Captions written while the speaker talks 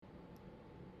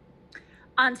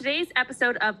On today's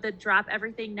episode of the Drop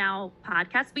Everything Now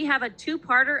podcast, we have a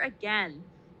two-parter again.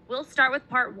 We'll start with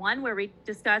part one, where we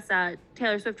discuss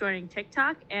Taylor Swift joining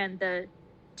TikTok and the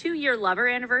 2-year Lover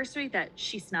anniversary that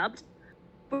she snubbed.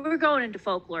 But we're going into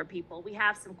folklore, people. We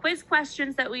have some quiz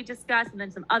questions that we discuss, and then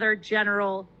some other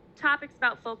general topics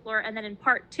about folklore. And then in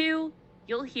part two,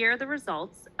 you'll hear the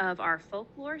results of our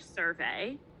folklore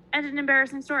survey and an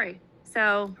embarrassing story.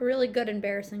 So A really good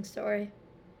embarrassing story.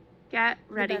 get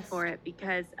ready for it,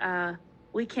 because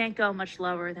we can't go much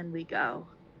lower than we go.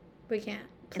 We can't.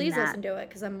 Please listen to it,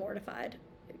 because I'm mortified.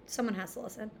 Someone has to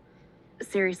listen.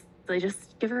 Seriously,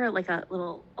 just give her like a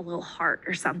little heart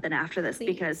or something after this.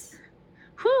 Please. Because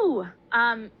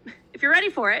if you're ready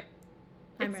for it,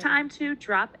 it's time to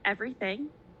drop everything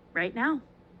right now.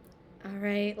 All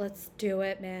right, let's do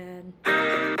it, man.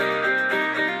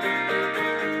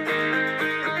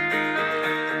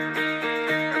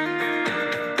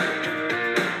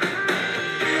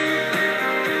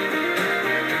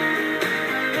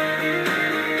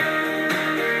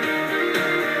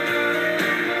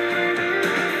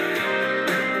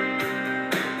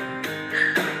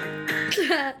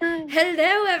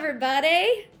 Hello,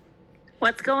 everybody.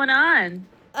 What's going on?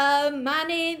 My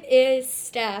name is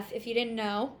Steph, if you didn't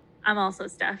know. I'm also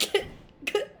Steph.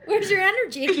 Where's your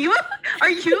energy? Are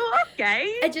you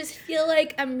okay? I just feel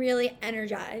like I'm really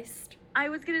energized. I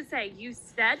was going to say, you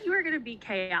said you were going to be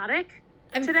chaotic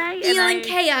I'm today. Feeling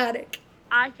chaotic.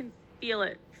 I can feel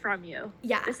it from you.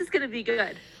 Yeah. This is going to be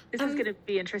good. This is going to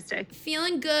be interesting.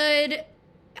 Feeling good.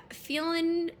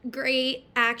 Feeling great,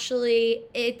 actually.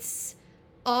 It's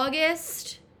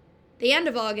August, the end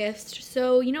of August,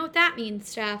 so you know what that means,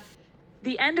 Steph.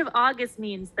 The end of August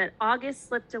means that August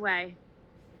slipped away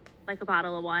like a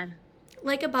bottle of wine.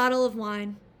 Like a bottle of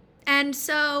wine. And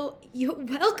so,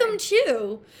 welcome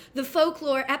to the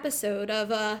folklore episode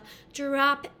of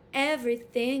Drop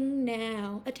Everything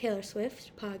Now, a Taylor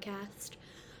Swift podcast.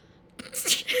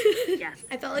 Yes.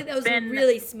 I felt like that was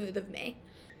really smooth of me.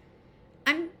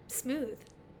 I'm smooth.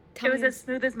 It was as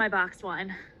smooth as my boxed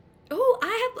wine. Oh,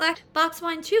 I have black box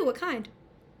wine too. What kind?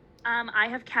 I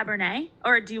have Cabernet.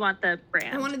 Or do you want the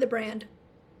brand? I wanted the brand.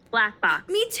 Black box.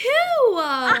 Me too.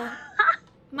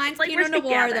 Mine's like Pinot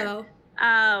Noir though.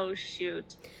 Oh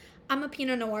shoot. I'm a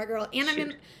Pinot Noir girl, and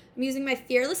I'm using my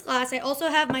Fearless glass. I also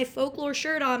have my folklore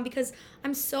shirt on because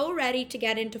I'm so ready to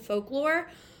get into folklore.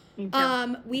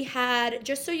 We had,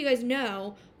 just so you guys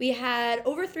know, we had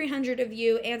over 300 of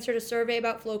you answered a survey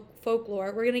about folklore.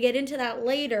 We're going to get into that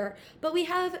later, but we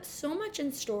have so much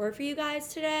in store for you guys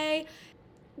today.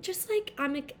 Just like,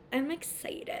 I'm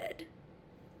excited.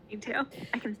 Me too.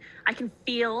 I can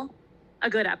feel a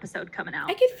good episode coming out.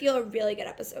 I could feel a really good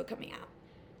episode coming out.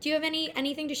 Do you have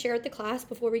anything to share with the class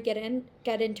before we get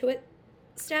into it,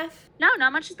 Steph? No,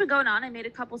 not much has been going on. I made a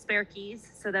couple spare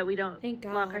keys so that we don't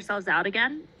lock ourselves out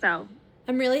again. So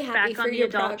I'm really happy for your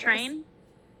adult train.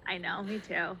 I know, me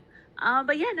too.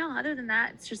 But yeah, no, other than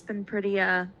that, it's just been pretty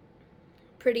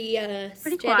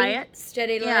steady, quiet.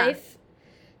 Steady life.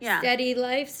 Yeah. Steady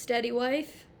life, steady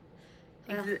wife.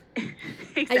 Exactly.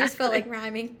 I just felt like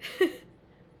rhyming.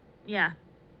 Yeah.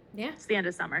 Yeah. It's the end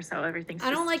of summer, so everything's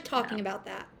I don't like talking about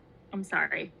that. I'm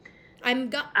sorry. I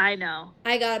know.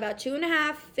 I got about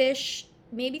 2.5-ish,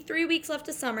 maybe 3 weeks left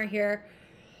of summer here.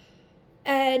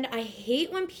 And I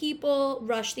hate when people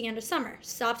rush the end of summer.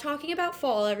 Stop talking about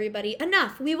fall, everybody.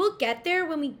 Enough. We will get there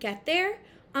when we get there.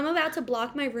 I'm about to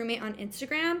block my roommate on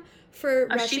Instagram for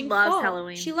rushing fall. She loves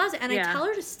Halloween. She loves it. And I tell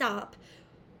her to stop.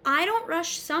 I don't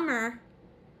rush summer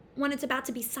when it's about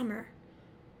to be summer.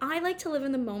 I like to live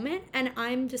in the moment, and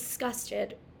I'm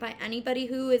disgusted by anybody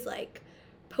who is like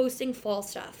posting fall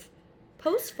stuff.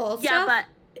 Post fall stuff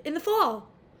in the fall.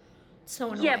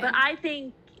 So annoying. Yeah, but I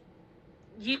think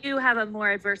you have a more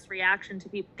adverse reaction to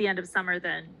the end of summer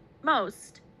than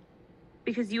most,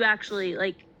 because you actually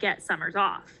like get summers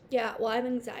off. Yeah, well, I have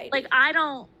anxiety. Like I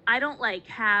don't like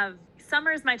have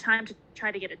summer is my time to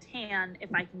try to get a tan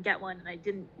if I can get one, and I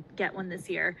didn't get one this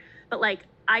year. But like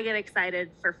I get excited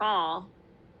for fall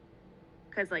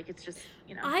because like it's just,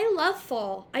 you know. I love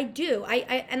fall. I do.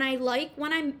 I like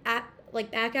when I'm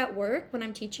back at work, when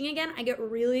I'm teaching again, I get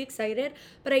really excited,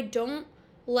 but I don't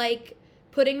like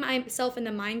putting myself in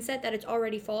the mindset that it's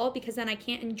already fall, because then I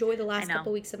can't enjoy the last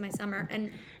couple weeks of my summer, and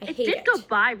I hate it. It did go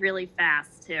by really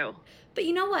fast too. But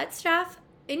you know what, Steph?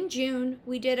 In June,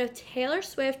 we did a Taylor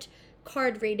Swift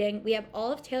card reading. We have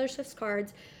all of Taylor Swift's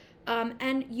cards,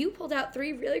 and you pulled out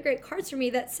 3 really great cards for me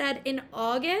that said, in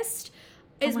August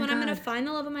is when I'm going to find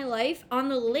the love of my life on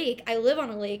the lake. I live on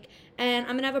a lake, and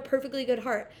I'm going to have a perfectly good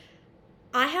heart.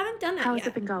 I haven't done that yet. How has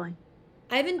it been going?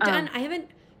 I haven't,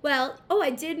 well,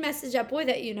 I did message that boy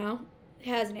that you know, He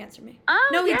hasn't answered me. Oh,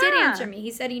 no, he did yeah. answer me.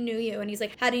 He said he knew you, and he's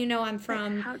like, "How do you know I'm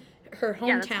from her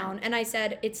Yeah, that's hometown?" fine. And I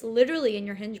said, "It's literally in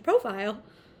your Hinge profile."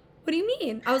 What do you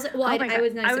mean? I was like, well, Oh my I God.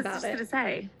 was nice I was about just it. gonna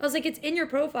say. I was like, it's in your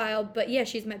profile, but yeah,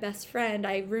 she's my best friend.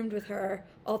 I roomed with her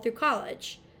all through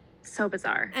college. So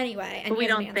bizarre. Anyway, and But he we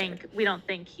don't hasn't answered. think we don't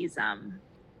think he's I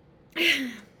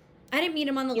didn't meet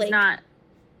him on the he's lake. not.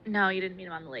 No, you didn't meet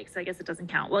him on the lake, so I guess it doesn't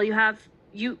count. Well, I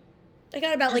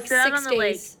got about just like sit out 6 on the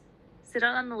lake. days. sit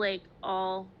out on the lake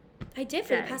all I did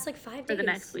for the day past like 5 days. for the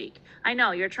next week. I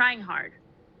know you're trying hard,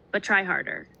 but try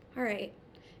harder. All right.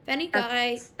 If any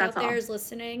guy That's out there all. is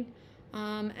listening,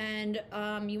 and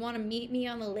you want to meet me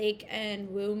on the lake and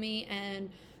woo me and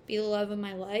be the love of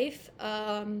my life,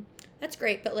 that's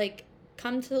great. But like,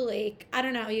 come to the lake. I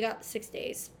don't know. You got 6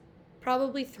 days,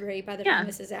 probably 3 by the Yeah. time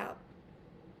this is out.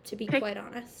 To be Pick- quite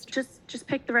honest, Just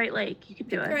pick the right lake. You can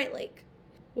do pick it. the right lake.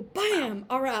 Well, bam.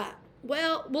 All right.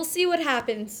 Well, we'll see what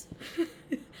happens.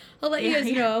 I'll let you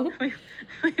guys know.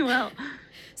 We will.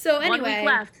 So 1 week anyway,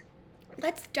 left.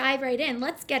 let's dive right in.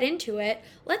 Let's get into it.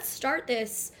 Let's start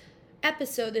this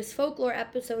episode, this folklore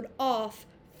episode, off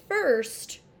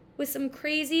first with some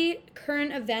crazy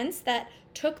current events that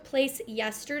took place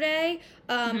yesterday.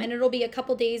 And it'll be a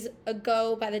couple days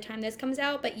ago by the time this comes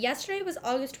out. But yesterday was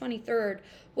August 23rd,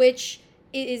 which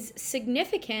is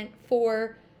significant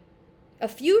for a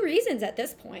few reasons at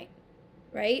this point,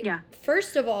 right? Yeah.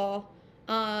 First of all,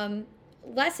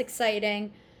 less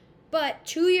exciting, but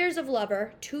 2 years of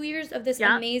Lover, 2 years of this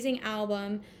Yeah. amazing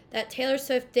album that Taylor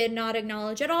Swift did not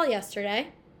acknowledge at all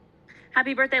yesterday.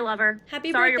 Happy birthday, lover.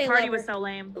 Happy Sorry birthday, your party lover. was so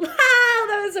lame. Wow,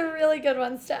 that was a really good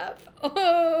one, Steph.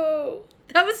 Oh,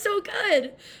 that was so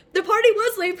good. The party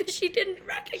was late, but she didn't She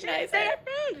recognize didn't say it.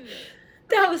 a thing.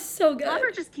 That was so good. Lover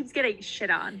just keeps getting shit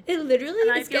on. It literally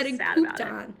And I is feel getting sad pooped about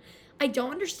it. on. I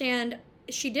don't understand.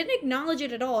 She didn't acknowledge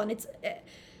it at all, and it's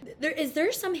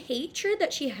there some hatred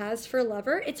that she has for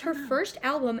Lover. It's her first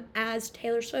album as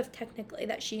Taylor Swift, technically,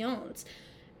 that she owns,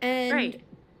 and Right.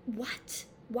 what?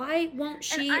 Why won't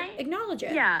she acknowledge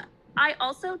it? Yeah. I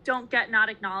also don't get not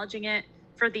acknowledging it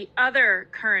for the other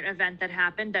current event that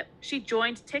happened, that she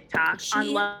joined TikTok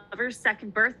on Lover's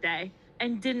second birthday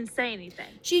and didn't say anything.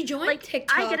 She joined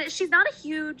TikTok. I get it. She's not a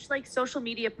huge social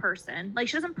media person. Like,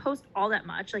 she doesn't post all that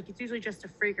much. Like, it's usually just to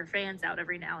freak her fans out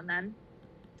every now and then.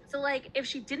 So if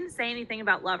she didn't say anything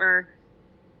about Lover,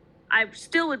 I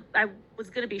was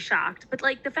gonna be shocked. But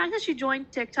the fact that she joined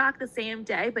TikTok the same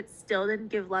day but still didn't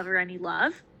give Lover any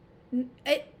love.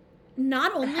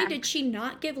 Not only did she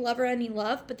not give Lover any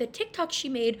love, but the TikTok she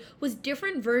made was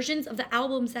different versions of the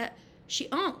albums that she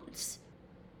owns.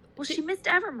 Well, she missed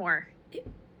Evermore.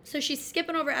 So she's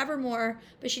skipping over Evermore,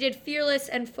 but she did Fearless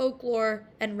and Folklore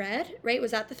and Red, right?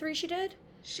 Was that the 3 she did?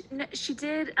 She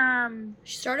did.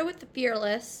 She started with the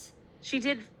Fearless. She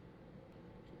did.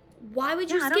 Why would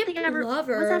you I don't skip think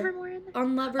Lover was Evermore in there?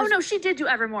 on Lover's? Oh no, she did do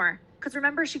Evermore. Because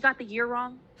remember, she got the year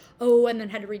wrong. Oh, and then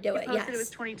had to redo it. She posted Yes. it was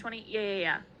 2020.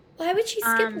 Yeah. Why would she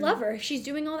skip Lover if she's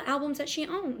doing all the albums that she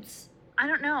owns I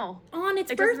don't know. on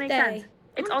its It birthday? doesn't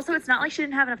make sense. It's not like she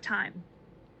didn't have enough time.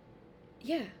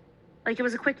 Yeah. It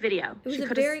was a quick video. It was She a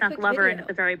could very have snuck quick Lover in video. at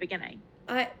the very beginning.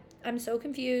 I'm so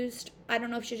confused. I don't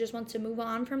know if she just wants to move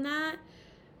on from that.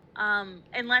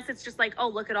 Unless it's just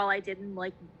look at all I did in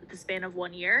the span of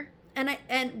 1 year.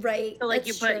 And right. So that's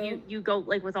you true. you go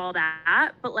with all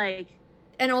that, but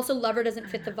And also, Lover doesn't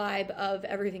fit the vibe of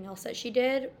everything else that she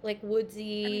did, like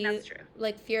Woodsy. I mean, that's true.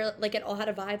 Fear, it all had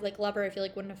a vibe. Like Lover, I feel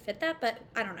like wouldn't have fit that, but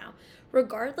I don't know.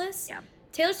 Regardless, Yeah.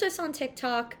 Taylor Swift's on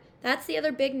TikTok. That's the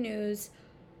other big news.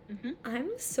 Mhm. I'm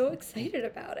so excited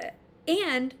about it.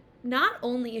 And not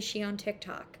only is she on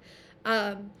TikTok,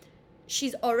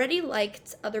 she's already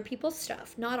liked other people's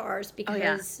stuff, not ours,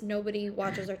 because nobody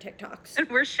watches our TikToks. And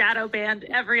we're shadow banned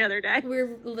every other day.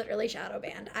 We're literally shadow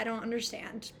banned. I don't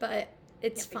understand, but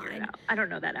it's Can't figure it fine. out. I don't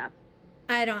know that app.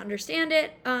 I don't understand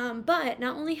it. But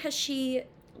not only has she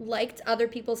liked other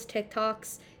people's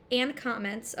TikToks and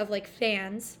comments of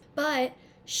fans, but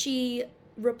she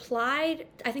replied,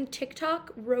 I think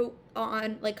TikTok wrote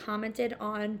on, commented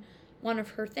on one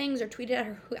of her things or tweeted at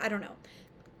her, I don't know,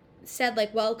 said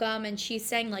welcome, and she's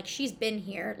saying she's been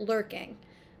here lurking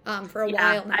for a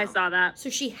while now. I saw that. So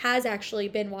she has actually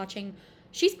been watching.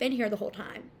 She's been here the whole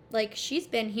time. She's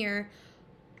been here,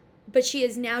 but she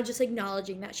is now just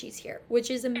acknowledging that she's here, which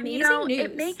is amazing news.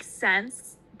 It makes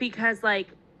sense because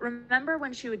remember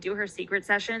when she would do her secret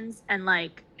sessions and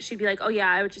she'd be oh yeah,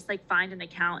 I would just find an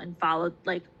account and follow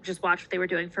just watch what they were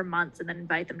doing for months and then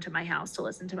invite them to my house to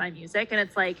listen to my music, and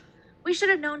it's we should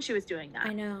have known she was doing that.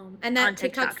 I know. And that on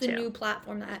TikTok, TikTok's the too. new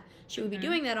platform that she would be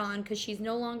doing that on, because she's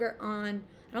no longer on,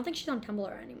 I don't think she's on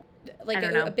Tumblr anymore. I Like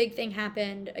don't know. a big thing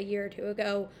happened a year or two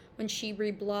ago when she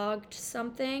reblogged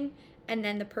something, and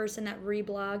then the person that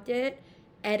reblogged it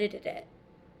edited it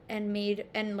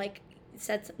and like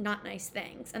said some not nice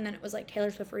things, and then it was like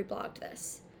Taylor Swift reblogged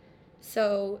this.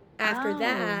 So after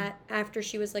that, after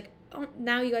she was like, oh,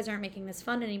 now you guys aren't making this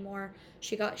fun anymore,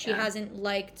 she hasn't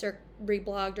liked or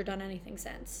reblogged or done anything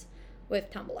since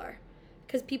with Tumblr.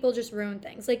 Because people just ruin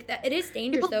things. Like, that, it is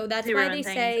dangerous, though. That's why they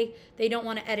say they don't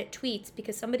want to edit tweets,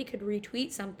 because somebody could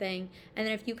retweet something, and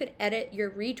then if you could edit your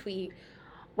retweet...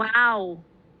 Wow.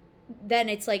 Then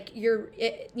it's like you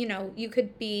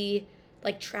could be,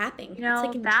 like, trapping. It's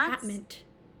like entrapment.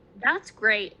 That's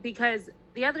great, because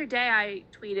the other day I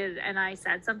tweeted and I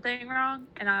said something wrong,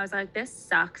 and I was like, this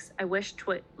sucks. I wish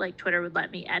Twitter would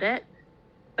let me edit.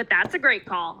 But that's a great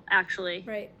call, actually.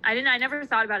 Right. I never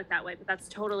thought about it that way, but that's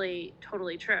totally,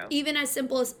 totally true. Even as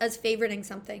simple as favoriting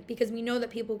something, because we know that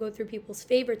people go through people's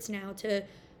favorites now to,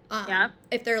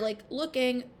 if they're like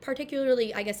looking,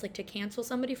 particularly, I guess, like to cancel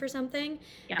somebody for something.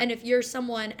 Yeah. And if you're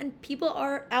someone, and people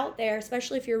are out there,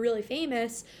 especially if you're really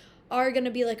famous, are going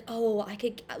to be like, oh, I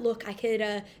could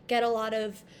get a lot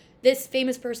of... This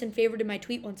famous person favorited my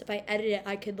tweet once. If I edit it,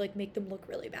 I could, like, make them look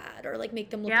really bad or, like, make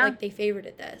them look like they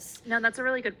favorited this. No, that's a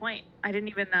really good point. I didn't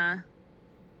even think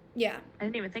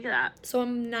of that. So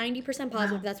I'm 90%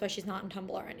 positive that's why she's not on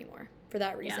Tumblr anymore for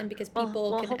that reason, because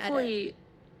people can hopefully edit.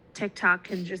 TikTok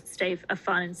can just stay a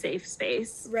fun and safe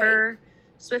space for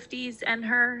Swifties and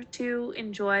her to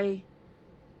enjoy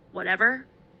whatever.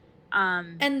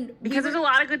 And because there's a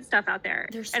lot of good stuff out there,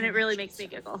 and it really makes me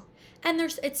giggle. And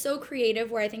it's so creative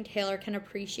where I think Taylor can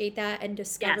appreciate that and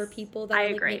discover people that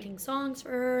are like making songs for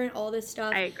her and all this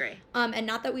stuff. I agree. And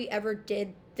not that we ever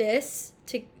did this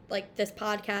to like this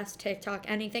podcast, TikTok,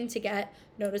 anything to get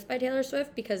noticed by Taylor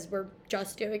Swift, because we're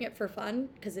just doing it for fun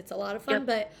because it's a lot of fun. Yep.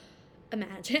 But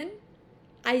imagine,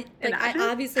 I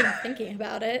obviously am thinking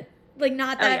about it. Like,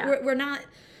 not that we're not.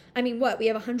 I mean, we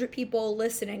have 100 people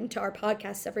listening to our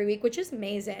podcasts every week, which is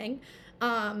amazing.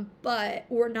 But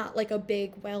we're not like a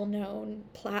big, well-known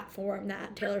platform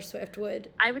that Taylor Swift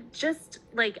would. I would just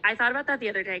I thought about that the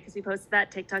other day because we posted that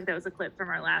TikTok that was a clip from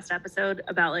our last episode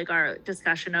about like our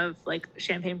discussion of like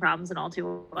champagne problems and All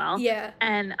Too Well. Yeah.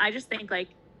 And I just think like,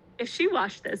 if she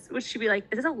watched this, would she be like,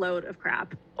 is this a load of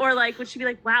crap? Or like, would she be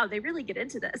like, wow, they really get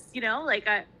into this? You know, like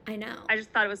I know. I just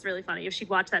thought it was really funny if she'd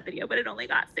watched that video, but it only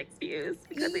got 6 views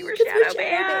because we were shadow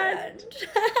banned.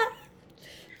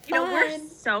 You know, we're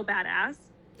so badass.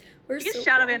 We get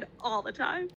shadow banned all the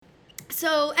time.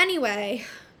 So anyway,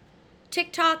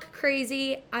 TikTok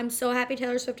crazy. I'm so happy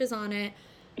Taylor Swift is on it.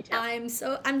 Me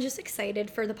too. I'm just excited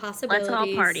for the possibilities. Let's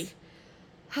all party.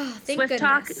 Thank Swift goodness.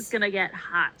 Talk is gonna get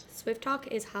hot. Swift Talk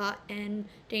is hot and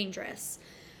dangerous.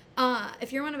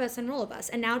 If you're one of us, then roll with us.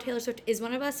 And now Taylor Swift is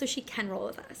one of us, so she can roll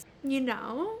with us. You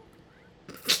know?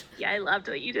 Yeah, I loved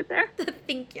what you did there.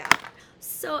 Thank you.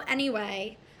 So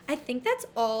anyway, I think that's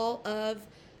all of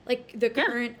like the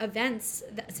current events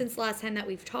since the last time that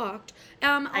we've talked.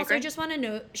 Also, I just want to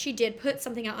note, she did put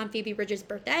something out on Phoebe Bridgers'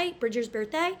 birthday.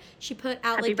 She put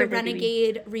out happy like the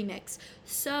Renegade Phoebe. Remix.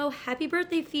 So happy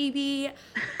birthday, Phoebe.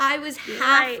 I was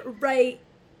half right.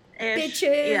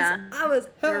 Bitches. Yeah. I was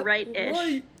You're right-ish.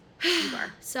 Right. You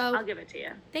are. So I'll give it to you.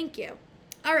 Thank you.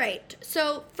 All right.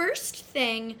 So first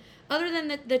thing, other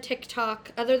than the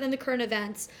TikTok, other than the current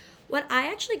events, what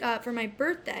I actually got for my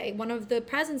birthday, one of the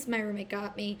presents my roommate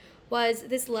got me, was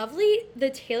this the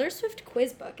Taylor Swift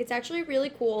quiz book. It's actually really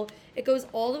cool. It goes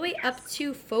all the way up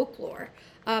to Folklore.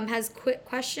 Has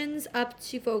questions up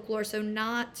to Folklore, so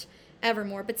not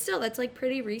Evermore, but still, that's like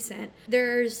pretty recent.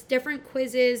 There's different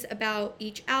quizzes about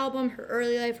each album, her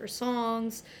early life, her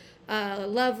songs,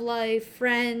 love life,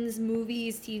 friends,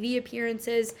 movies, TV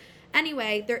appearances.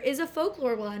 Anyway, there is a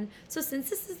Folklore one. So since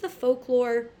this is the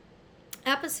Folklore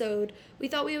episode, we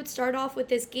thought we would start off with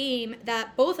this game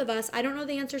that both of us, I don't know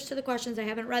the answers to the questions, I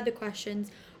haven't read the questions,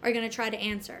 are going to try to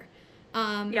answer.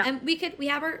 And we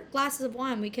have our glasses of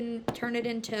wine. We can turn it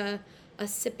into a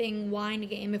sipping wine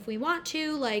game if we want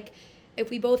to. Like, if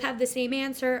we both have the same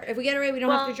answer, if we get it right, we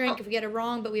don't have to drink. If we get it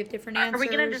wrong, but we have different answers. Are we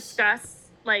going to discuss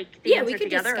like the answer we could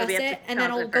together? Discuss or we have it, to and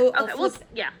then I'll flip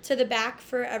to the back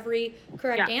for every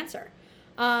correct answer.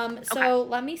 So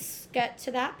let me get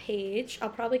to that page. I'll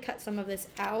probably cut some of this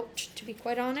out, to be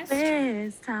quite honest.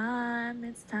 It's time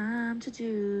to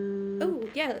do. Oh,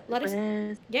 yeah,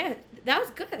 yeah, that was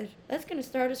good. That's going to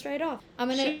start us right off.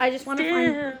 I just want to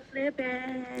find.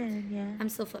 Flipping, I'm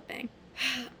still flipping.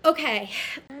 Okay.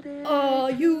 Are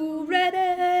you ready?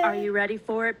 Are you ready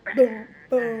for it? Boom,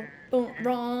 boom, boom.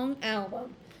 Wrong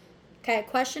album. Okay,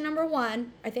 question number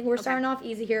 1. I think we're starting off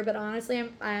easy here, but honestly,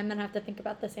 I'm going to have to think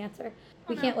about this answer.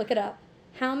 We can't look it up.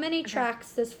 How many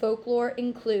tracks does Folklore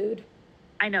include?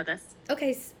 I know this.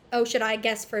 Okay. Should I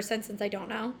guess first since I don't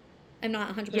know? I'm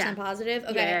not 100% positive.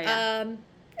 Okay.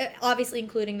 Obviously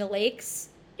including the lakes.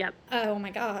 Yep. Oh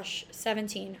my gosh.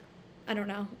 17. I don't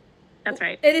know. That's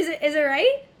right. Is it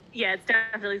right? Yeah, it's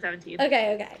definitely 17.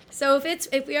 Okay. So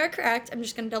if we are correct, I'm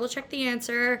just going to double check the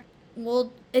answer.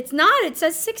 Well, it's not. It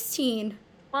says 16.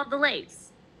 Well, the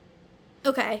lakes.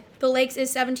 Okay. The lakes is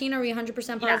 17. Are we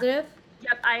 100% positive?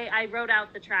 Yep, I wrote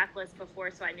out the track list before,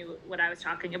 so I knew what I was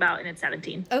talking about, and it's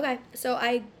 17. Okay, so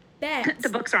I bet... The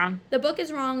book's wrong. The book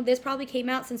is wrong. This probably came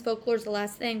out since Folklore's the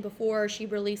last thing before she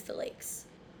released The Lakes.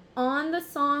 On the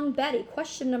song Betty,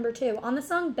 question number 2. On the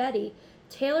song Betty,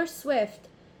 Taylor Swift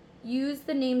used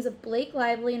the names of Blake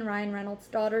Lively and Ryan Reynolds'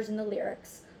 daughters in the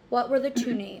lyrics. What were the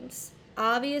 2 names?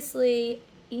 Obviously,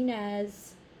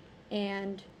 Inez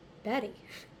and Betty,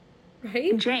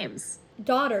 right? And James.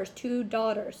 Daughters, 2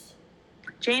 daughters.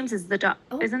 James is the daughter.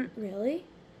 Oh, really?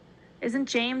 Isn't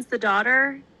James the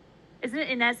daughter? Isn't it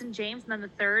Inez and James, and then the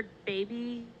third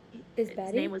baby? Is His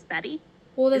Betty? name was Betty.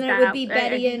 Well, then it would be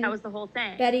Betty and that was the whole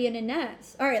thing. Betty and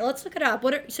Inez. All right, let's look it up.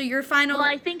 So your final? Well,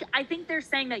 I think they're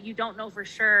saying that you don't know for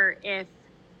sure if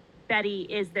Betty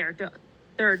is their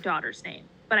daughter's name,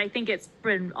 but I think it's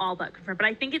been all but confirmed. But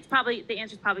I think it's probably the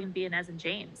answer's probably gonna be Inez and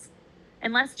James,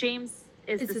 unless James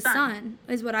is the son.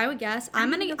 Is what I would guess. I'm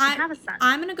gonna have a son.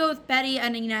 I'm gonna go with Betty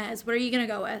and Inez. What are you gonna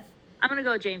go with? I'm gonna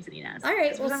go with James and Inez. All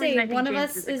right, we'll see. One of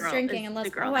us is drinking,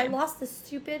 unless I lost the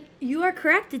stupid. You are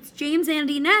correct. It's James and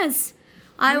Inez.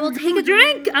 I will take a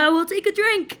drink. I will take a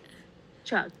drink.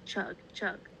 Chug, chug,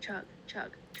 chug, chug, chug,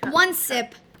 chug. One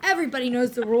sip. Everybody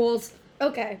knows the rules.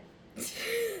 Okay.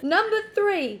 Number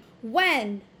 3.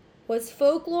 When was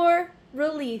Folklore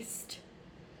released?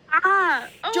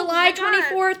 July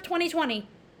 24th, 2020.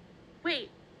 Wait,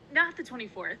 not the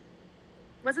 24th.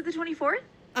 Was it the 24th?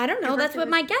 I don't know. That's what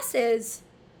my guess is.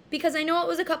 Because I know it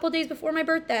was a couple days before my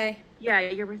birthday. Yeah,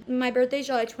 your birthday. My birthday's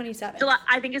July 27th.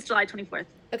 I think it's July 24th.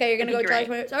 Okay, you're going to go July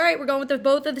 24th. All right, we're going with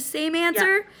both of the same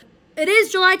answer. Yeah. It is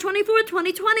July 24th,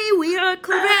 2020. We are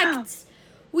correct.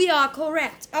 We are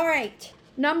correct. All right.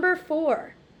 Number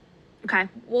 4. Okay.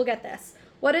 We'll get this.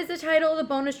 What is the title of the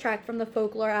bonus track from the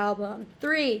Folklore album?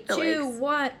 3, 2,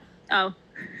 1. Oh.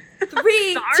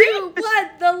 3, 2, 1.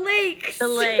 The Lakes. The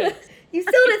Lakes. You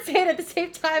still didn't say it at the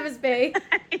same time as me.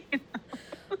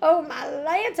 Oh, my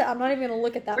Lanta. I'm not even going to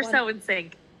look at that We're one. so in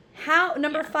sync.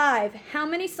 Number 5. How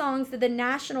many songs did the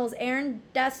Nationals' Aaron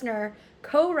Dessner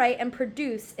co-write and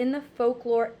produce in the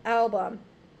Folklore album?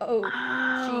 Oh,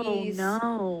 jeez.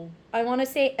 No. I want to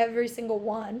say every single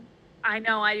one. I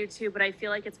know, I do too, but I feel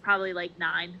like it's probably like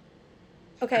 9.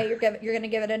 Okay, you're gonna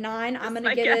give it a 9. I'm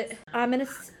gonna give it. I'm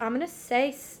gonna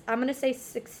say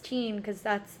 16 because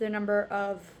that's the number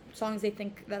of songs they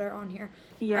think that are on here.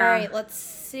 Yeah. All right, let's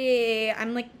see.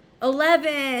 I'm like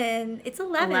 11. It's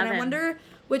 11. I wonder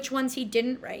which ones he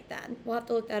didn't write. Then we'll have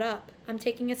to look that up. I'm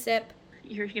taking a sip.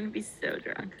 You're gonna be so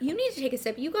drunk. You need to take a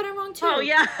sip. You got it wrong too. Oh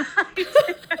yeah.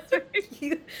 That's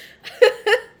right.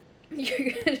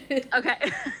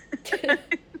 Okay.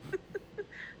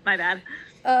 My bad.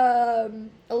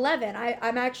 11.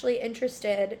 I'm actually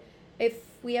interested if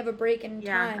we have a break in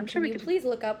time. I'm sure can you please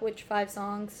look up which 5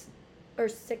 songs or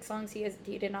 6 songs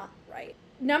he did not write?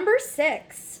 Number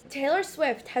 6. Taylor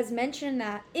Swift has mentioned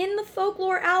that in the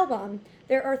Folklore album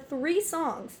there are 3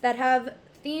 songs that have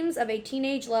themes of a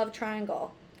teenage love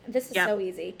triangle. This is so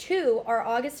easy. 2 are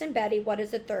August and Betty. What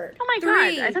is the third? Oh my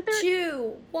 3, God. I thought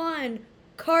 2, 1.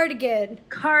 Cardigan.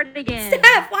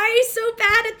 Steph, why are you so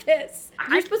bad at this?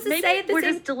 You're supposed to say it the we're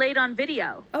same. Just delayed on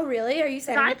video. Oh, really? Are you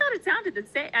saying? I thought it sounded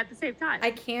at the same time. I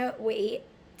can't wait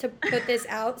to put this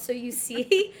out so you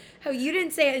see how you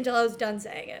didn't say it until I was done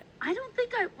saying it. I don't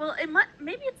think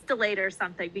maybe it's delayed or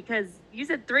something because you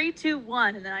said 3, 2,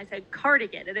 1, and then I said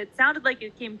cardigan, and it sounded like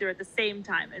it came through at the same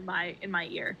time in my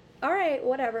ear. All right,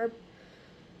 whatever.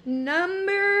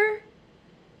 Number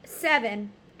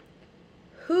 7.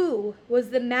 Who was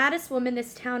the maddest woman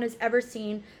this town has ever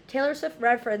seen? Taylor Swift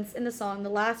referenced in the song The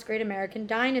Last Great American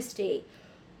Dynasty.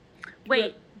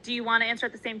 Wait, do you want to answer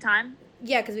at the same time?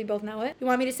 Yeah, because we both know it. You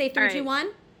want me to say 3, 2,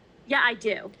 1? Yeah, I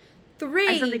do. 3.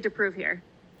 I have something to prove here.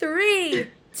 3,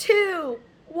 2,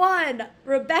 1.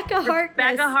 Rebecca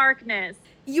Harkness.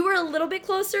 You were a little bit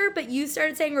closer, but you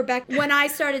started saying Rebecca when I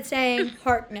started saying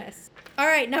Harkness. All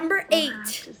right, number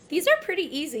 8. These are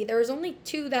pretty easy. There was only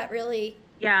 2 that really...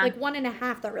 Yeah. Like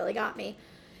 1.5 that really got me.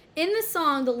 In the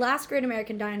song, The Last Great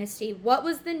American Dynasty, what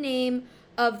was the name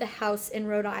of the house in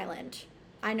Rhode Island?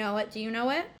 I know it. Do you know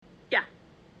it? Yeah.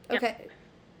 Okay. Yep.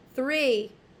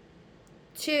 3,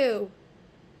 2,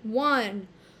 1.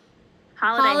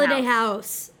 Holiday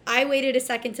House. I waited a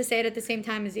second to say it at the same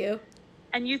time as you.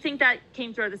 And you think that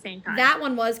came through at the same time? That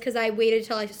one was because I waited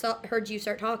till I heard you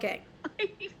start talking.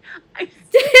 I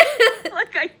said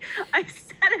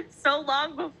it so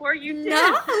long before you did.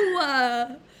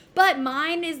 No! But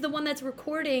mine is the one that's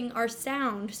recording our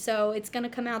sound, so it's going to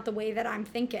come out the way that I'm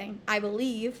thinking, I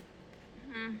believe.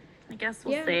 I guess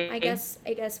we'll see. I guess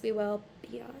we will,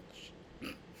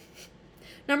 biatch.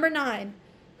 Number 9.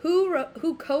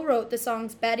 Who co-wrote the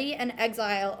songs Betty and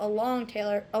Exile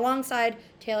alongside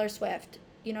Taylor Swift?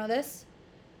 You know this?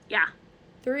 Yeah.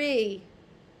 3,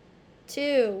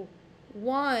 2,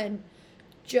 1.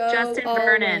 Justin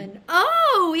Vernon.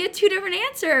 Oh, we had 2 different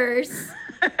answers.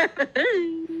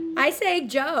 I say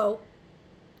Joe.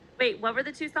 Wait, what were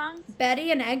the 2 songs?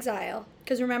 Betty and Exile.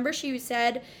 Because remember she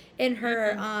said in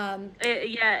her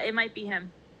it might be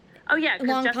him. Oh yeah,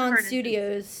 Long Pond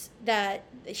Studios that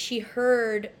she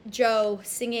heard Joe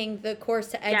singing the chorus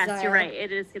to Exile. Yes, you're right.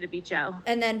 It is going to be Joe.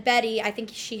 And then Betty, I think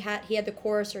he had the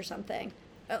chorus or something.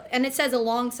 And it says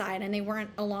alongside, and they weren't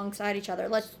alongside each other.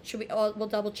 We'll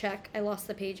double check. I lost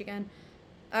the page again.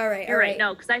 All right. You're right.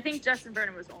 No, because I think Justin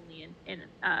Vernon was only in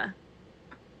part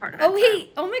of it. Oh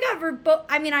wait! Oh my God! We're both.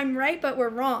 I mean, I'm right, but we're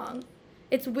wrong.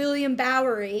 It's William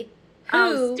Bowery,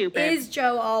 who is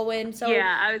Joe Alwyn. So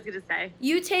yeah, I was gonna say.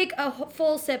 You take a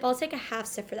full sip. I'll take a half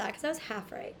sip for that because I was half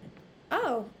right.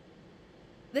 Oh,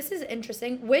 this is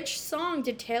interesting. Which song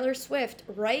did Taylor Swift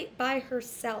write by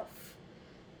herself?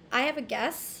 I have a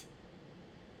guess.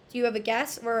 Do you have a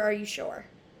guess, or are you sure?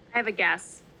 I have a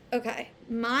guess. Okay.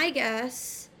 My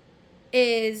guess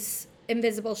is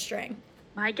Invisible String.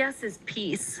 My guess is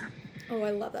Peace. Oh,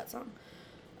 I love that song.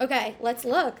 Okay, let's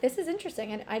look. This is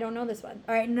interesting. I don't know this one.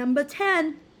 All right, number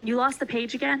 10. You lost the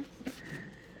page again?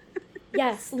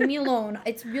 Yes, leave me alone.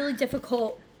 It's really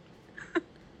difficult.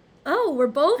 Oh, we're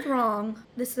both wrong.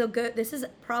 This is so good. This is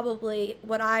probably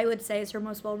what I would say is her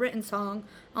most well-written song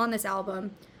on this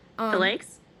album. The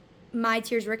Lakes? My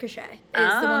Tears Ricochet is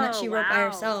the one that she wrote by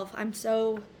herself. I'm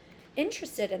so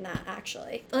interested in that,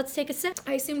 actually. Let's take a sip.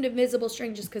 I assumed Invisible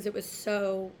String just because it was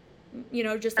so,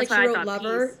 just that's like she wrote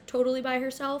Lover Peace. Totally by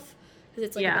herself. Because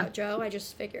it's about Joe. I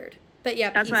just figured. But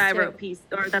yeah, that's Peace why I too. wrote Peace,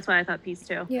 or that's why I thought Peace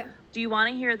too. Yeah. Do you want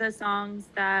to hear the songs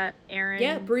that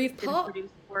Aaron Breathe didn't Paul.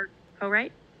 produce or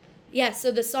co-write? Yeah,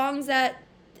 so the songs that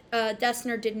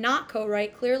Dessner did not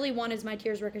co-write, clearly one is My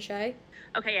Tears Ricochet.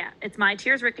 Okay, yeah. It's My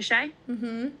Tears Ricochet.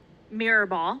 Mm-hmm. Mirror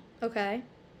Ball. Okay.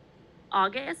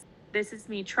 August. This Is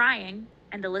Me Trying.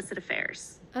 And Illicit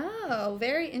Affairs. Oh,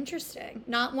 very interesting.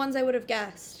 Not ones I would have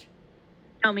guessed.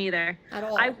 No, me either. At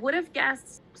all. I would have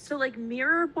guessed, so like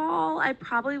Mirror Ball, I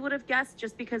probably would have guessed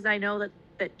just because I know that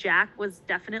Jack was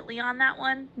definitely on that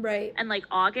one. Right. And like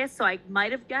August, so I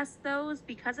might have guessed those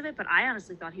because of it, but I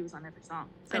honestly thought he was on every song.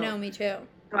 So, I know, me too.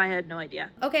 So I had no idea.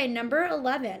 Okay, number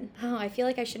 11. Oh, I feel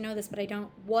like I should know this, but I don't.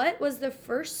 What was the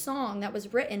first song that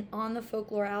was written on the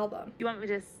Folklore album? You want me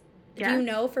to just guess? Do you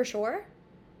know for sure?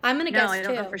 I'm going to guess, No, I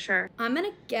don't know for sure. I'm going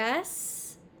to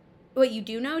guess... Wait, you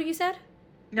do know, you said?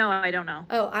 No, I don't know.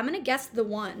 Oh, I'm going to guess The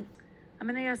One. I'm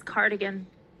going to guess Cardigan.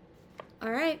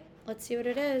 All right, let's see what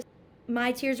it is.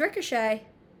 My Tears Ricochet.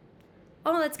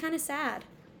 Oh, that's kind of sad.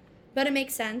 But it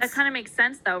makes sense. That kind of makes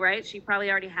sense, though, right? She probably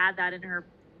already had that in her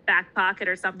back pocket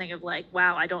or something of like,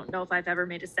 wow, I don't know if I've ever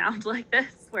made a sound like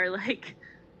this, where like,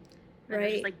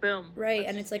 right, just like boom, right,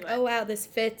 and it's like, oh wow, this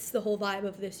fits the whole vibe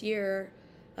of this year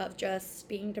of just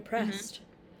being depressed.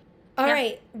 All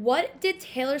right, what did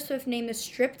Taylor Swift name the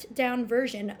stripped down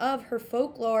version of her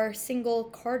Folklore single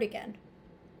Cardigan?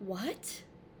 What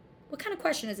kind of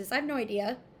question is this? I have no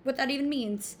idea what that even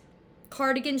means.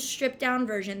 Cardigan stripped down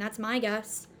version, that's my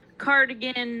guess.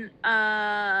 Cardigan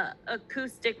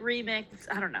acoustic remix.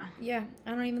 I don't know. Yeah, I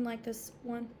don't even like this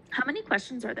one. How many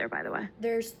questions are there, by the way?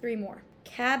 There's 3 more.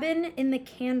 Cabin in the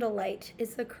Candlelight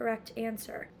is the correct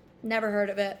answer. Never heard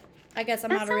of it. I guess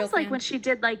I'm not a real fan. That sounds like when she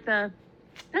did like that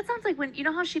sounds like when, you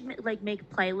know how she'd like make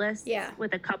playlists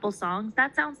with a couple songs?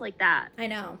 That sounds like that. I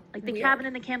know. Like the Cabin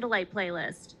in the Candlelight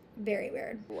playlist. Very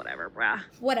weird. Whatever, brah.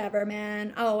 Whatever,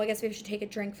 man. Oh, I guess we should take a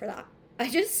drink for that. I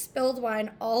just spilled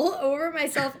wine all over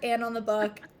myself and on the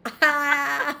book.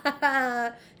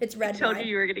 It's red wine. I told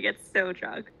you were going to get so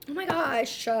drunk. Oh my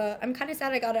gosh. I'm kind of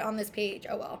sad I got it on this page.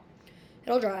 Oh well.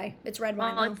 It'll dry. It's red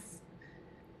wine. Well, it's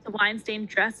a wine-stained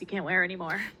dress you can't wear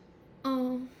anymore.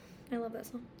 Oh, I love that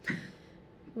song.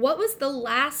 What was the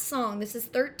last song? This is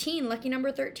 13, lucky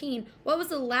number 13. What was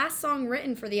the last song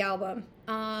written for the album?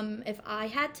 If I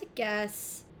had to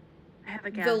guess... I have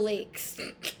a guess. The Lakes.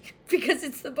 Because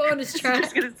it's the bonus track.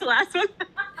 Just because it's the last one?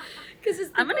 Because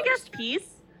I'm going to guess Peace.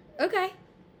 Okay.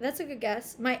 That's a good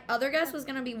guess. My other guess was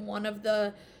going to be one of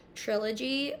the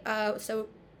trilogy. So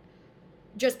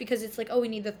just because it's like, oh, we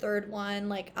need the third one.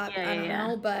 Like, I don't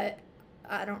know, but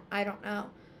I don't know.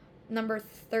 Number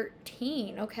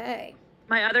 13. Okay.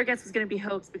 My other guess was going to be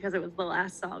Hoax because it was the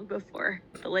last song before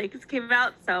The Lakes came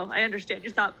out. So I understand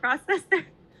your thought process there.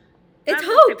 It's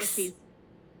Hoax.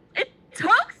 It's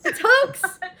Hoax? It's Hoax.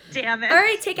 Damn it. All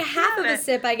right, take a half of a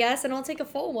sip, I guess, and I'll take a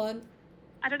full one.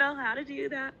 I don't know how to do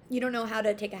that. You don't know how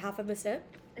to take a half of a sip?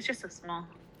 It's just so small.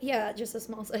 Yeah, just a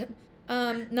small sip.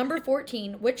 Number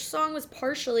 14. Which song was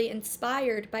partially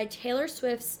inspired by Taylor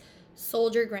Swift's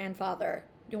Soldier Grandfather?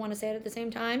 Do you want to say it at the same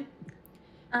time?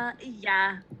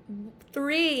 Yeah.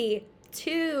 3,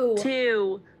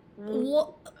 2, 1.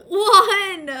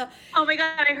 Oh my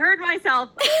God, I heard myself.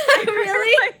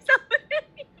 Really?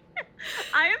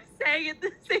 I am saying it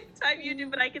the same time you do,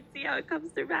 but I can see how it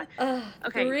comes through back.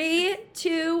 Okay. 3,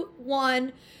 2,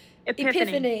 1.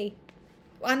 Epiphany.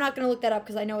 I'm not going to look that up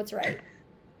because I know it's right.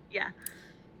 Yeah.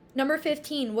 Number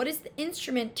 15. What is the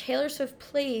instrument Taylor Swift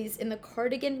plays in the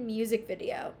Cardigan music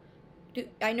video?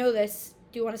 I know this.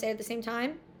 Do you want to say it at the same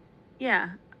time?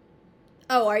 Yeah.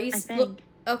 Oh, are you? I think.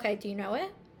 Okay. Do you know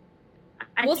it?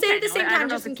 We'll say it at the same time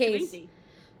just in case.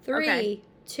 3,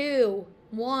 2,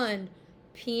 1.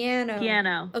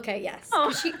 Piano. Okay, yes.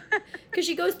 Oh. Because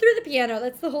she goes through the piano.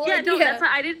 That's the whole idea. Yeah, no, that's why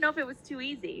I didn't know if it was too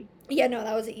easy. Yeah, no,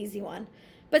 that was an easy one.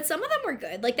 But some of them were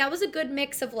good. Like, that was a good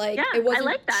mix of, like, it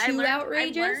wasn't too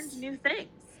outrageous. I learned new things.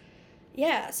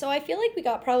 Yeah, so I feel like we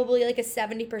got probably, like, a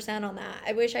 70% on that.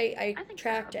 I wish I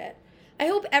tracked it. I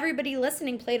hope everybody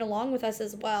listening played along with us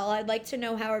as well. I'd like to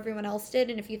know how everyone else did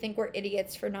and if you think we're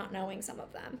idiots for not knowing some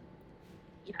of them.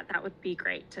 Yeah, that would be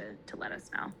great to let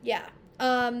us know. Yeah.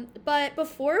 But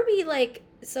before we,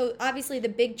 so obviously the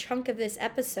big chunk of this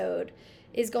episode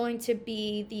is going to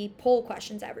be the poll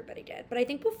questions everybody did. But I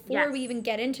think before we even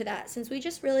get into that, since we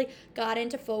just really got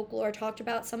into folklore, talked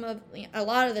about a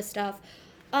lot of the stuff,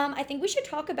 I think we should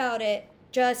talk about it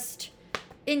just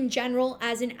in general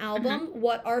as an album,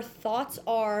 what our thoughts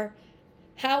are,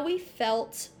 how we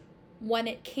felt when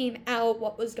it came out,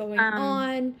 what was going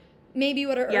on, maybe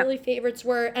what our early favorites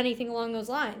were, anything along those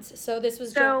lines. So this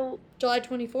was July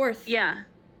 24th. Yeah.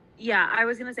 Yeah, I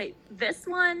was going to say, this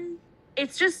one,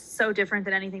 it's just so different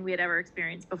than anything we had ever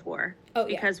experienced before. Oh,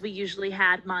 because we usually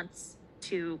had months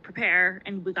to prepare,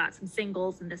 and we got some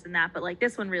singles and this and that, but like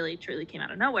this one really, truly came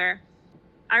out of nowhere.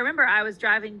 I remember I was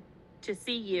driving to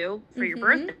see you for your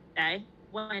birthday,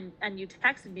 and you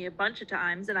texted me a bunch of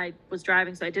times, and I was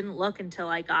driving, so I didn't look until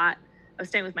I was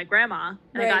staying with my grandma,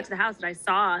 and I got to the house and I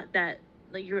saw that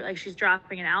you were like, she's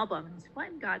dropping an album. And I was like, what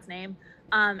in God's name?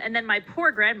 And then my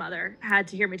poor grandmother had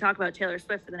to hear me talk about Taylor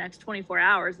Swift for the next 24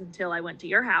 hours until I went to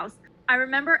your house. I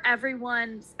remember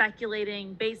everyone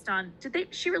speculating based on,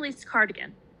 she released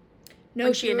Cardigan?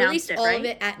 No, she released all of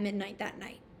it at midnight that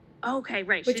night. Okay,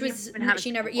 right.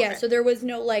 So there was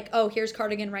no here's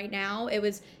Cardigan right now. It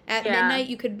was at midnight.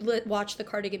 You could watch the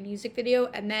Cardigan music video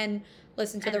and then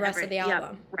listen to the rest of the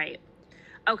album. Yep, right.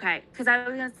 Okay, because I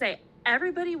was going to say,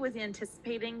 everybody was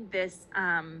anticipating this,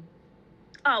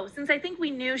 since I think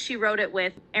we knew she wrote it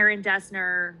with Aaron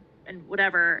Dessner and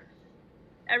whatever,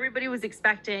 everybody was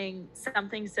expecting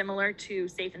something similar to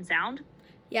Safe and Sound.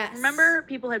 Yes. Remember,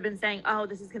 people had been saying, oh,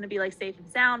 this is going to be like Safe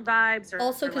and Sound vibes.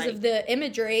 Also because of the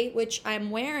imagery, which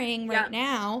I'm wearing right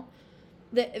now.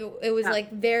 It was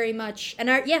very much, and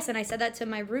I said that to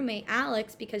my roommate,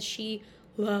 Alex, because she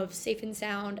loves Safe and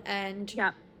Sound and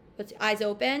with Eyes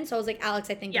Open. So I was like, Alex,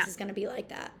 I think this is going to be like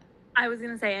that. I was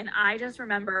going to say, and I just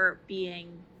remember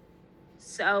being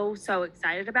so, so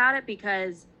excited about it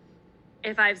because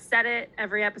if I've said it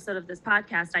every episode of this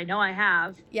podcast, I know I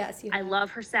have. Yes, you have. I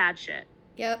love her sad shit.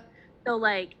 Yep. So,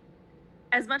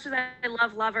 as much as I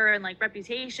love Lover and,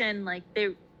 Reputation, I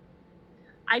feel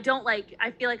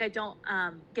like I don't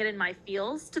get in my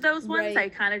feels to those ones. I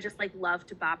kind of just, love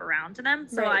to bob around to them.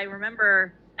 So I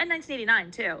remember, and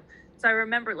 1989, too. So I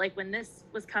remember, when this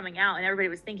was coming out and everybody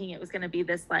was thinking it was going to be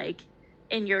this,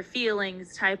 in your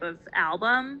feelings type of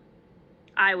album,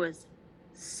 I was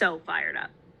so fired up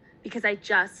because I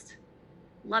just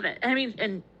love it. I mean,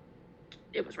 and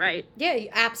it was right. Yeah,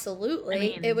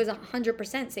 absolutely. It was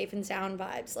 100% Safe and Sound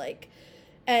vibes,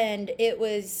 and it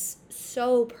was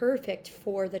so perfect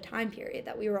for the time period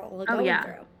that we were all going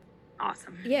through.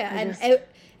 Awesome. Yeah,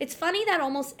 it's funny that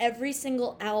almost every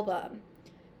single album,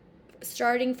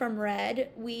 starting from Red,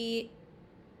 we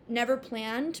never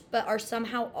planned, but are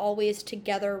somehow always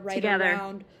together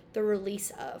around the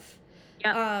release of.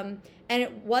 Yep. And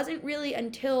it wasn't really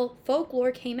until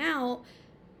Folklore came out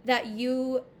that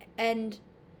you and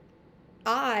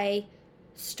I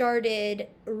started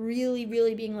really,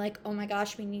 really being like, oh my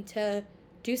gosh, we need to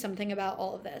do something about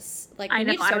all of this. Like, I we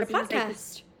know. need to I start a was gonna say,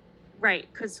 podcast. right,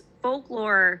 because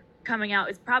folklore coming out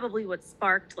is probably what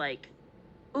sparked like,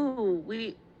 ooh,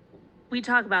 we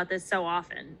talk about this so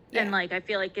often, Yeah. and like I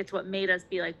feel like it's what made us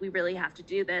be like, we really have to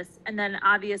do this. And then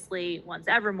obviously once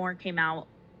Evermore came out,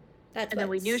 That's and then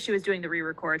we knew she was doing the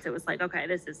re-records, it was like, okay,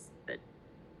 this is the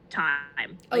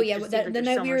time. Oh, Like, yeah, just the seems like there's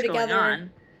night so we were much going together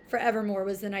on. Forevermore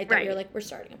was the night that we were Right. like, we're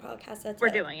starting a podcast. That's We're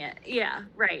it. doing it. Yeah,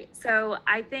 right. So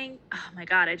I think, oh my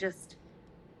God,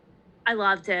 I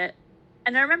loved it.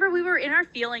 And I remember we were in our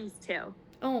feelings too.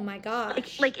 Oh my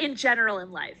gosh. Like in general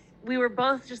in life. We were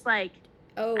both just like,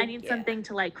 oh, I need yeah. something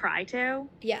to like cry to.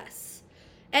 Yes.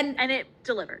 And it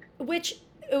delivered. which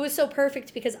it was so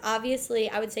perfect because obviously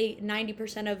I would say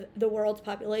 90% of the world's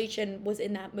population was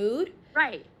in that mood.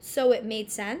 Right. So it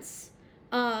made sense.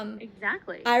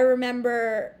 Exactly. I don't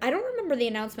remember the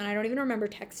announcement. I don't even remember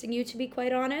texting you, to be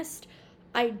quite honest.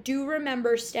 I do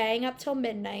remember staying up till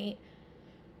midnight,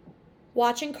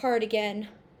 watching Cardigan,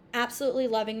 absolutely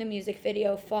loving the music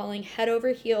video, falling head over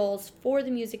heels for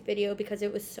the music video because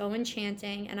it was so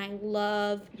enchanting, and I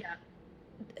love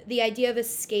the idea of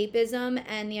escapism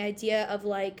and the idea of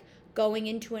like going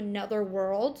into another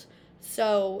world.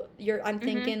 So I'm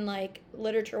thinking like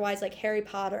literature wise, like Harry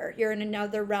Potter, you're in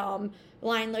another realm.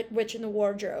 Lion Witch in the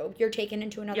Wardrobe, you're taken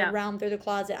into another realm through the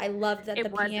closet. I loved that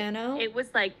piano. It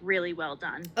was like really well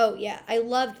done. Oh yeah, I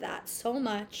loved that so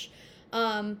much.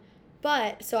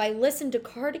 But so I listened to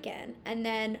Cardigan, and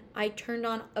then I turned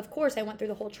on. Of course, I went through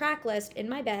the whole track list in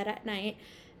my bed at night,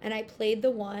 and I played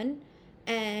the one,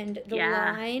 and the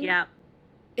line. Yeah.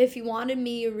 If you wanted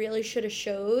me, you really should have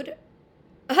showed.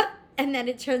 And then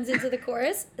it turns into the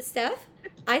chorus. Steph,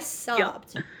 I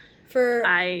sobbed.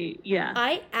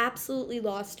 I absolutely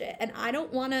lost it. And I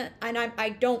don't want to, and I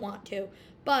don't want to,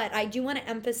 but I do want to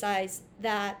emphasize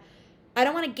that I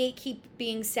don't want to gatekeep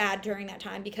being sad during that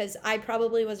time because I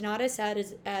probably was not as sad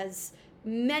as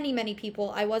many, many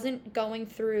people. I wasn't going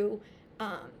through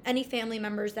any family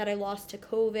members that I lost to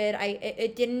COVID.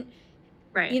 It didn't,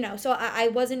 right. You know, so I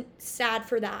wasn't sad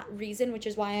for that reason, which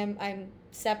is why I'm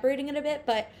separating it a bit,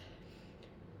 but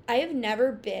I have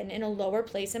never been in a lower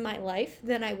place in my life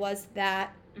than I was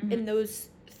in those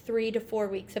 3 to 4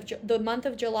 weeks of the month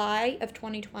of July of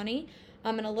 2020,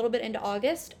 and a little bit into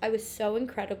August. I was so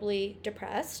incredibly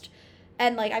depressed,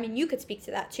 and like, I mean, you could speak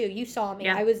to that too. You saw me.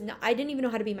 Yeah. I didn't even know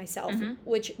how to be myself,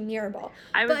 which mirror ball.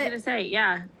 I was gonna say,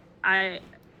 yeah.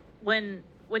 When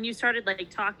you started like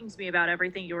talking to me about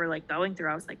everything you were like going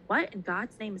through, I was like, what in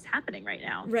God's name is happening right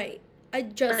now? Right. I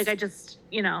just,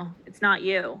 you know, it's not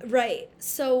you. Right.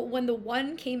 So when the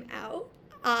one came out,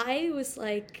 I was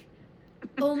like,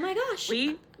 oh my gosh.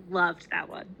 We loved that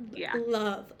one. Yeah.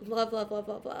 Love.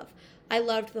 I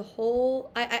loved the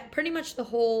whole, I pretty much the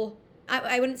whole,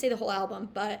 I wouldn't say the whole album,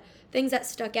 but things that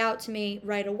stuck out to me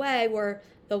right away were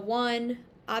the one,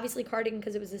 obviously Cardigan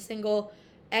because it was a single,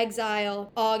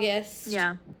 Exile, August.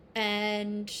 Yeah.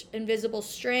 And Invisible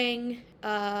String,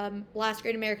 Last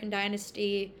Great American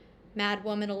Dynasty, Mad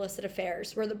Woman, Illicit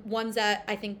Affairs were the ones that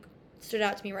I think stood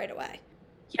out to me right away.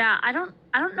 Yeah, I don't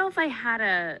know if I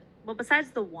had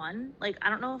besides the one, like I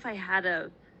don't know if I had a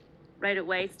right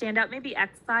away stand out. Maybe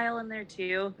Exile in there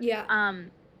too. Yeah.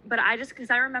 But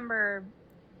because I remember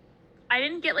I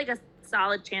didn't get like a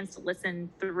solid chance to listen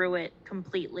through it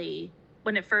completely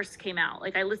when it first came out.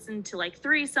 Like I listened to like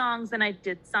 3 songs, then I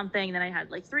did something, then I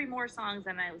had like 3 more songs,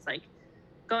 and I was like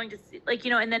going to see, like,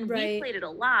 you know, and then we played it a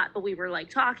lot, but we were like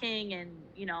talking and,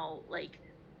 you know, like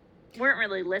weren't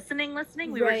really listening.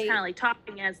 We were just kind of like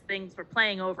talking as things were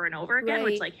playing over and over again,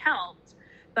 which like helped.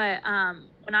 But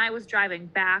when I was driving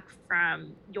back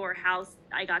from your house,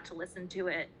 I got to listen to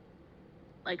it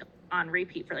like on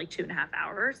repeat for like 2.5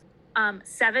 hours.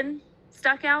 7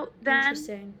 stuck out then.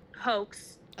 Interesting.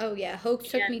 Hoax. Oh yeah, Hoax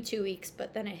took me 2 weeks,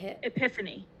 but then it hit.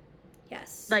 Epiphany.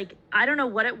 Yes. Like, I don't know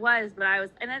what it was, but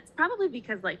and it's probably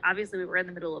because like, obviously we were in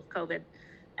the middle of COVID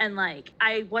and like,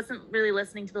 I wasn't really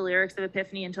listening to the lyrics of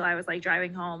Epiphany until I was like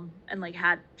driving home and like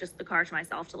had just the car to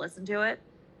myself to listen to it.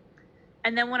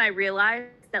 And then when I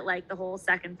realized that like the whole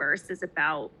second verse is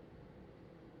about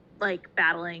like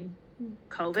battling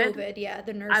COVID. Yeah.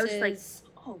 The nurses. I was like,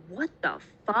 oh, what the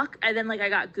fuck? And then like, I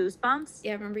got goosebumps.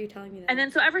 Yeah. I remember you telling me that. And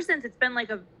then, so ever since it's been like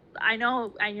I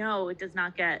know it does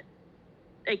not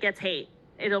it gets hate.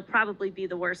 It'll probably be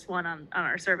the worst one on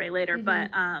our survey later,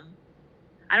 but I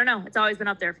don't know. It's always been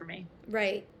up there for me.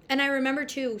 Right. And I remember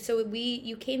too, so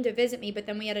you came to visit me, but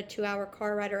then we had a 2-hour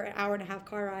car ride or an hour-and-a-half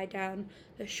car ride down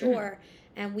the shore,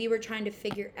 and we were trying to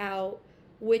figure out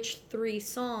which 3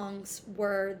 songs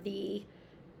were the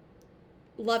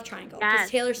love triangle. Because Yes.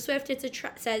 Taylor Swift,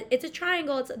 said it's a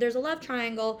triangle. There's a love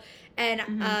triangle,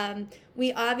 and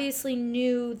we obviously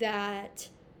knew that.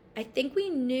 I think we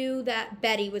knew that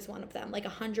Betty was one of them, like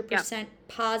 100%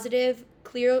 positive,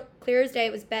 clear as day.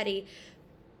 It was Betty,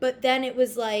 but then it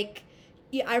was like,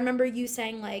 yeah, I remember you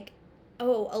saying like,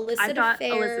 "Oh, illicit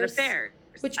affairs,"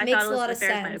 which makes a lot of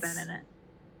sense. Might have been in it.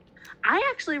 I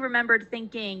actually remembered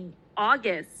thinking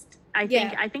August. I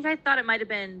think I thought it might have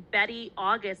been Betty,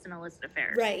 August, and illicit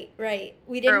affairs. Right.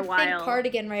 We didn't think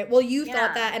Cardigan, right? Well, you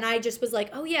thought that, and I just was like,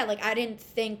 oh yeah, like I didn't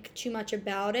think too much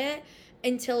about it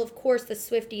until, of course, the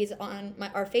Swifties on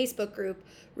our Facebook group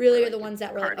really are the ones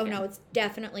that were like, oh no, it's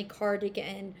definitely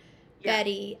Cardigan,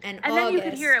 Betty, and August. And then you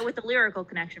could hear it with the lyrical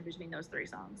connection between those three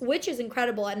songs, which is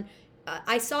incredible. And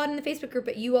I saw it in the Facebook group,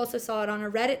 but you also saw it on a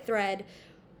Reddit thread,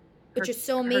 which is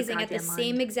so amazing. At the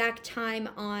same exact time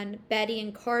on Betty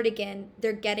and Cardigan,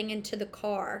 they're getting into the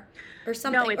car or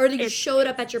something, or you showed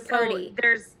up at your party.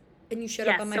 And you showed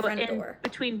up on my front door.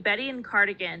 Between Betty and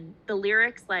Cardigan, the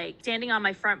lyrics like standing on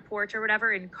my front porch or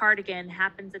whatever in Cardigan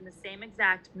happens in the same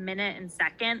exact minute and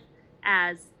second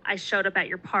as I showed up at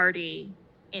your party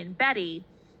in Betty.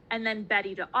 And then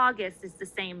Betty to August is the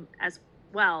same as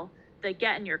well. The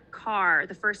get in your car,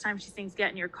 the first time she sings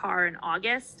get in your car in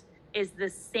August is the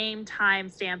same time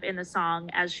stamp in the song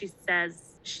as she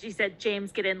said,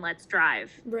 James, get in, let's drive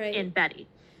in Betty.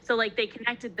 So, like, they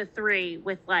connected the three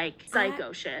with, like,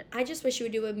 psycho shit. I just wish she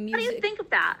would do a music. What do you think of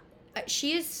that?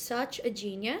 She is such a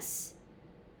genius,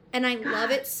 and I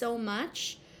love it so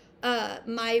much.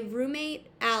 My roommate,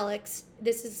 Alex,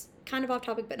 this is kind of off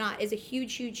topic, but not, is a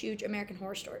huge American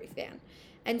Horror Story fan.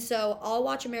 And so I'll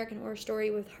watch American Horror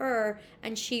Story with her,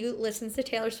 and she listens to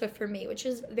Taylor Swift for me, which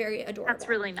is very adorable. That's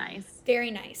really nice. Very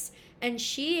nice. And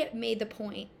she made the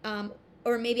point,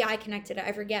 or maybe I connected it,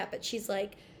 I forget, but she's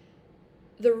like,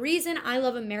 the reason I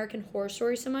love American Horror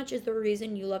Story so much is the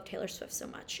reason you love Taylor Swift so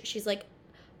much. She's like,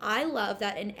 I love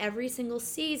that in every single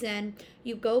season,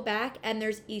 you go back and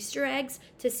there's Easter eggs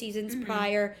to seasons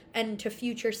prior and to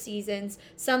future seasons.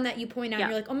 Some that you point out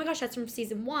and you're like, oh my gosh, that's from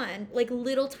season 1. Like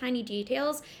little tiny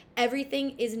details.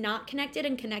 Everything is not connected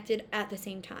and connected at the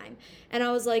same time. And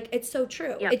I was like, it's so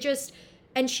true. Yep.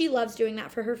 And she loves doing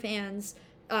that for her fans.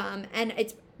 And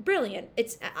it's brilliant.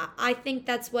 I think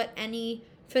that's what any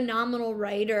phenomenal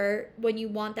writer, when you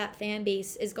want that fan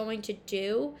base, is going to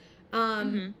do.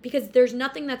 Because there's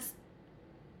nothing that's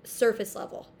surface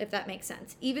level, if that makes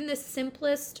sense. Even the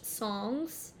simplest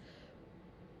songs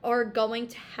are going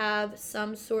to have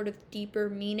some sort of deeper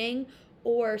meaning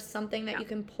or something that you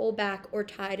can pull back or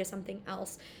tie to something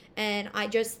else. And I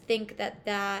just think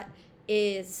that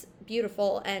is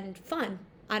beautiful and fun.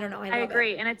 I don't know. I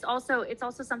agree. And it's also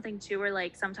something too where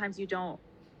like sometimes you don't,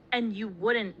 and you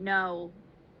wouldn't know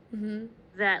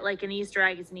that like an Easter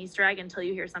egg is an Easter egg until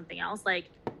you hear something else. Like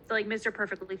Mr.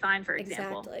 Perfectly Fine, for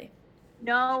example. Exactly.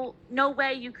 No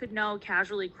way you could know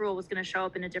Casually Cruel was going to show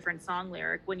up in a different song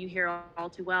lyric when you hear All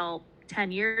Too Well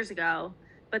 10 years ago.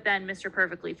 But then Mr.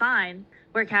 Perfectly Fine,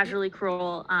 where Casually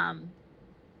Cruel,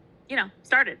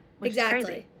 started. Which is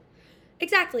crazy.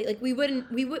 Exactly. Like we would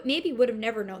have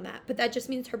never known that, but that just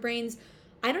means her brain's,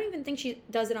 I don't even think she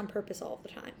does it on purpose all the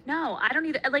time. No, I don't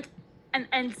either. Like,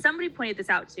 and somebody pointed this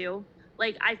out too.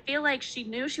 Like, I feel like she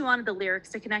knew she wanted the lyrics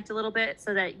to connect a little bit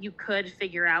so that you could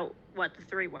figure out what the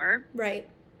three were. Right.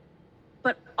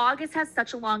 But August has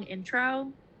such a long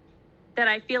intro that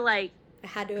I feel like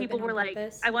people were like,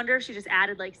 I wonder if she just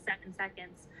added like 7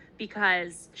 seconds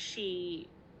because she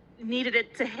needed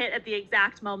it to hit at the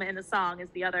exact moment in the song as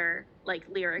the other like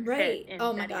lyrics hit in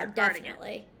oh my god,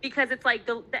 definitely. Because it's like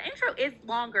the intro is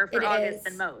longer for August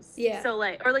than most. Yeah. So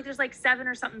like, or like there's like 7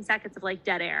 or something seconds of like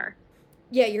dead air.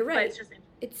 Yeah, you're right. But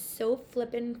it's so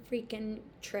flippin' freaking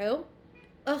true.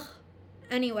 Ugh.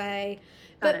 Anyway,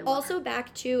 but also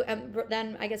back to,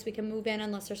 then I guess we can move in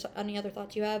unless there's any other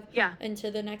thoughts you have. Yeah.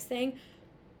 Into the next thing.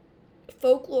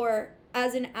 Folklore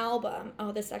as an album.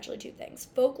 Oh, this is actually 2 things.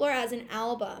 Folklore as an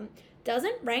album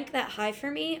doesn't rank that high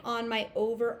for me on my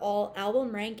overall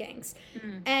album rankings.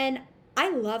 And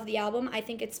I love the album. I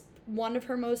think it's one of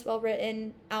her most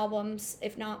well-written albums,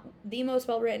 if not the most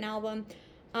well-written album.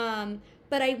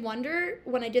 But I wonder,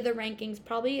 when I did the rankings,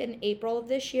 probably in April of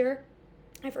this year,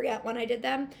 I forget when I did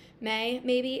them, May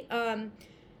maybe,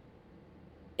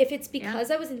 if it's because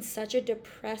I was in such a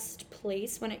depressed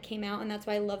place when it came out, and that's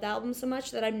why I love the album so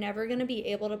much, that I'm never going to be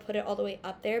able to put it all the way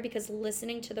up there, because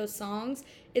listening to those songs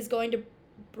is going to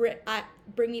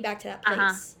bring me back to that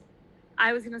place.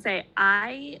 I was going to say,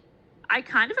 I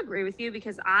kind of agree with you,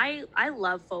 because I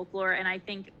love Folklore, and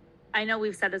I know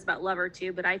we've said this about Lover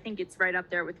too, but I think it's right up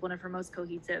there with one of her most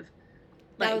cohesive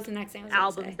That was the next thing I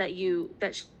was gonna albums say.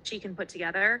 that she can put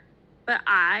together. But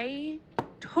I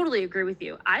totally agree with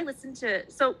you. I listened to,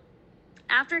 so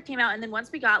after it came out, and then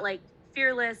once we got like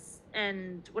Fearless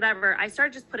and whatever, I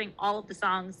started just putting all of the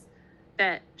songs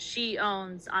that she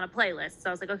owns on a playlist. So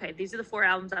I was like, okay, these are the 4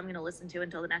 albums I'm going to listen to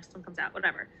until the next one comes out,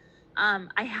 whatever.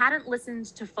 I hadn't listened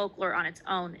to Folklore on its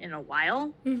own in a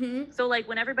while. Mm-hmm. So like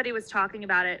when everybody was talking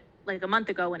about it like a month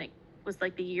ago when it was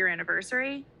like the year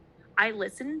anniversary, I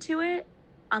listened to it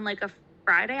on like a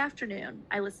Friday afternoon.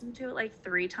 I listened to it like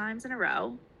 3 times in a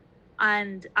row.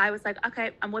 And I was like,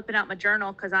 okay, I'm whipping out my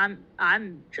journal because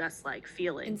I'm just like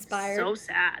feeling Inspired. so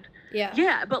sad. Yeah.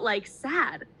 Yeah, but like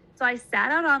sad. So I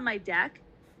sat out on my deck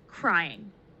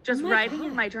crying, just writing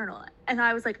in my journal. And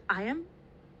I was like, I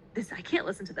can't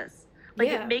listen to this. Like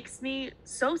it makes me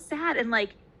so sad. And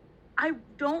like, I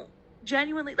don't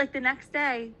genuinely, like the next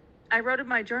day I wrote in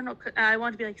my journal, I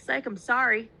wanted to be like, psych, I'm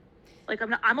sorry. Like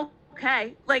I'm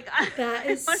okay. Like that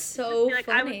is so like,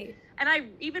 funny. And I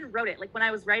even wrote it, like when I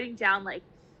was writing down, like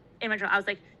in my journal, I was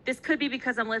like, this could be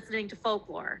because I'm listening to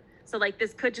Folklore. So like,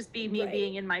 this could just be me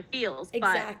being in my feels,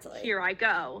 exactly. But here I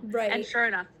go. Right. And sure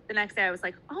enough, the next day I was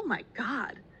like, oh my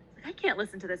God, I can't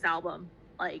listen to this album.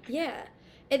 Like, yeah,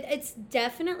 it's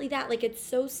definitely that. Like, it's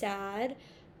so sad,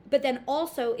 but then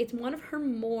also it's one of her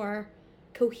more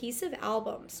cohesive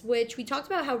albums, which we talked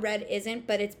about how Red isn't,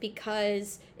 but it's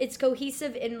because it's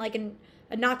cohesive in like a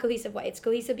not cohesive way. It's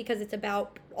cohesive because it's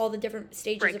about all the different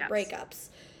stages of breakups.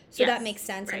 So that makes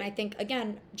sense. Right. And I think,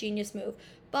 again, genius move.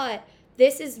 But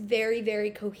this is very, very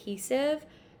cohesive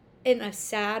in a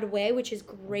sad way, which is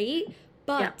great.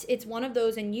 But it's one of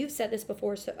those, and you've said this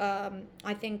before, so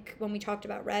I think when we talked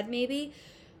about Red maybe,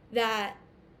 that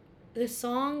the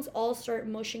songs all start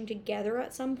mushing together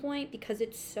at some point because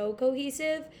it's so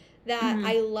cohesive that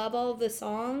I love all of the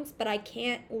songs, but I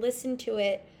can't listen to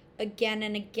it again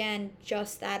and again,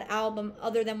 just that album,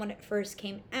 other than when it first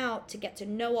came out, to get to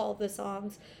know all of the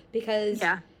songs, because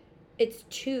it's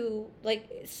too, like,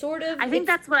 sort of. I think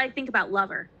that's what I think about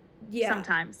Lover. Yeah.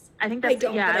 Sometimes. I think that's, I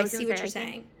don't, but I see what you're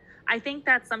saying. I think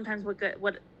that's sometimes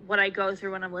what I go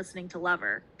through when I'm listening to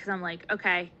Lover, because I'm like,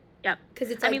 okay, yep.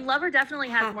 Because it's, like, I mean, Lover definitely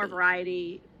has more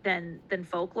variety than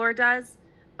Folklore does,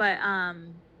 but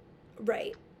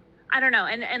right. I don't know,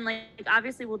 and like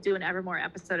obviously we'll do an Evermore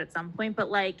episode at some point,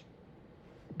 but like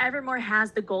Evermore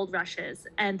has the gold rushes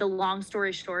and the long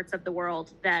story shorts of the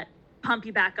world that pump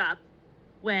you back up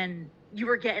when you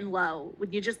were getting low,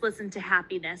 when you just listen to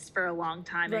Happiness for a long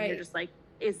time and you're just like,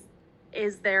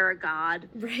 is there a God?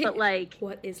 Right. But like,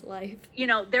 what is life? You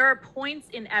know, there are points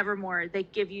in Evermore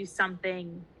that give you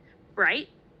something bright,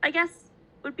 I guess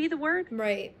would be the word.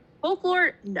 Right.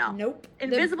 Folklore, no. Nope.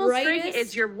 Invisible String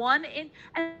is your one in,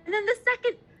 and then the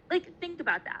second, like, think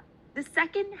about that. The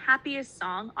second happiest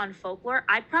song on Folklore,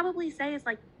 I'd probably say is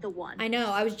like the one. I know.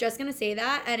 I was just going to say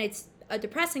that, and it's a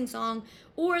depressing song,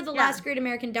 or The Last Great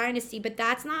American Dynasty, but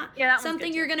that's not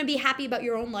something you're going to be happy about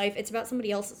your own life. It's about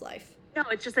somebody else's life. No,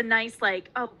 it's just a nice, like,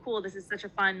 oh, cool, this is such a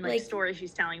fun, like story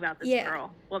she's telling about this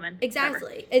woman.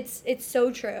 Exactly. Whatever. It's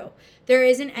so true. There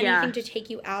isn't anything to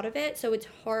take you out of it, so it's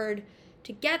hard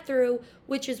to get through,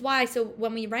 which is why, so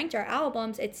when we ranked our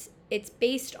albums, it's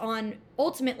based on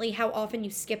ultimately how often you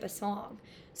skip a song.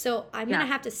 So I'm going to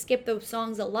have to skip those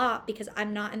songs a lot because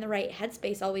I'm not in the right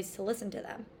headspace always to listen to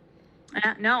them.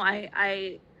 No,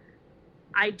 I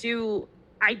do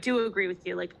agree with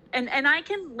you. Like, and I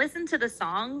can listen to the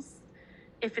songs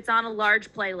if it's on a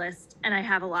large playlist and I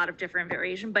have a lot of different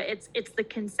variation, but it's the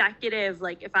consecutive,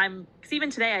 like if I'm, because even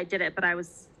today I did it, but I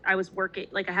was working,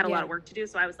 like I had a lot of work to do,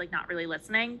 so I was like not really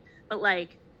listening. But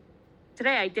like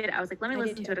today I was like, let me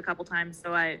listen to it a couple times,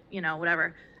 so I,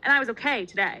 whatever, and I was okay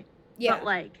today. Yeah. But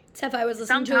like, except I was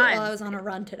listening to it while I was on a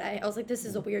run today. I was like, this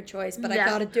is a weird choice, but I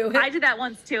gotta do it. I did that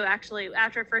once too, actually.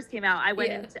 After it first came out,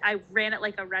 I ran it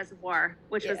like a reservoir,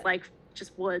 which was like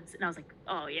just woods, and I was like,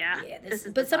 oh yeah, this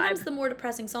is. But sometimes the more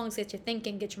depressing songs get you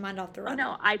thinking, get your mind off the run. Oh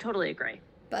no, I totally agree.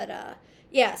 But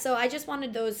so I just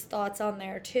wanted those thoughts on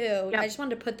there too. Yep. I just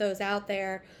wanted to put those out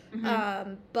there.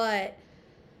 Mm-hmm. But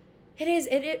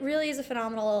it really is a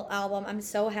phenomenal album. I'm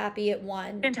so happy it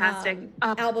won fantastic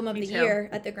album of the year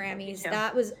at the Grammys.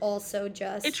 That was also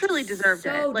just, it truly deserved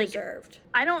it. Like, deserved.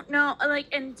 I don't know, like,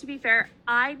 and to be fair,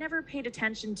 I never paid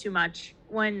attention too much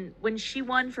when she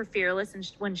won for Fearless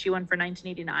and when she won for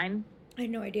 1989. I had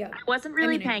no idea. I wasn't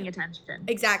really paying attention.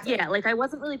 Exactly. Yeah, like I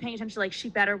wasn't really paying attention. Like, she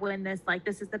better win this. Like,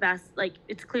 this is the best. Like,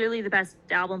 it's clearly the best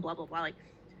album. Blah blah blah. Like,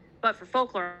 but for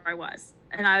Folklore, I was,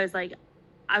 and I was like,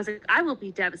 I was like, I will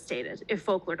be devastated if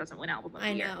Folklore doesn't win album of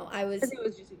the year. I know. I was, Because it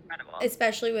was just incredible.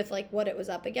 especially with like what it was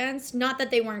up against. Not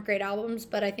that they weren't great albums,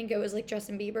 but I think it was like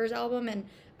Justin Bieber's album, and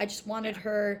I just wanted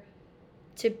her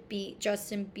to beat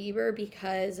Justin Bieber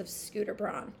because of Scooter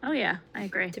Braun. Oh yeah, I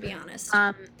agree. To be honest,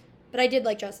 but I did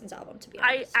like Justin's album. To be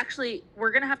honest,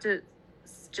 we're gonna have to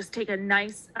just take a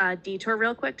nice detour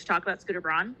real quick to talk about Scooter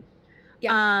Braun.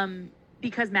 Yeah.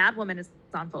 Because Mad Woman is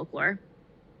on Folklore.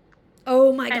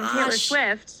 Oh my and gosh. Taylor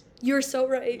Swift You're so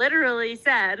right. literally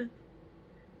said,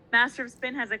 Master of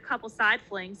Spin has a couple side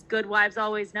flings. Good wives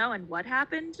always know. And what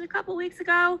happened a couple weeks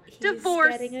ago? He's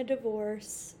Divorce. getting a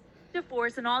divorce.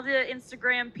 And all the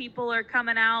Instagram people are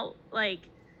coming out like,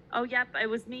 oh, yep, it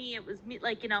was me.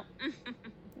 Like, you know.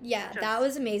 Yeah, that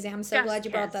was amazing. I'm so glad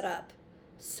you brought that up.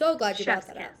 So glad you brought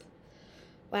that up.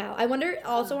 Wow. I wonder,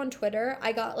 also on Twitter,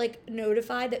 I got, like,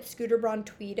 notified that Scooter Braun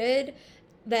tweeted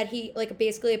that he, like,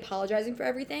 basically apologizing for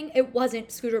everything. It wasn't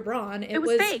Scooter Braun. It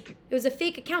was fake. It was a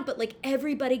fake account, but, like,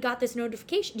 everybody got this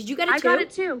notification. Did you get it too? I got it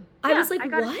too. I was like,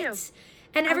 what?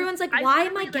 And everyone's like, why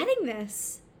am I getting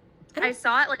this? I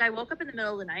saw it, like, I woke up in the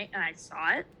middle of the night and I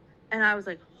saw it. And I was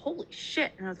like, holy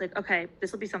shit. And I was like, okay,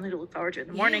 this will be something to look forward to in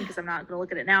the morning because I'm not going to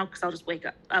look at it now because I'll just wake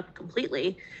up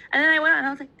completely. And then I went out and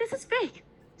I was like, this is fake.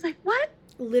 I was like, what?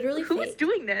 Literally Who fake. is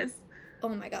doing this? Oh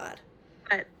my God.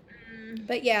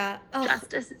 But yeah.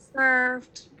 Justice is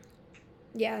served.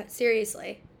 Yeah,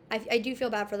 seriously. I do feel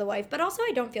bad for the wife, but also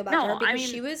I don't feel bad for her because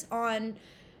she was on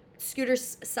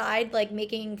Scooter's side, like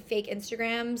making fake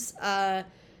Instagrams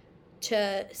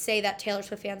to say that Taylor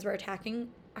Swift fans were attacking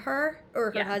her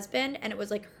or her husband, and it was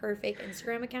like her fake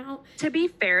Instagram account. To be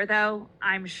fair, though,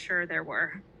 I'm sure there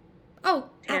were. Oh,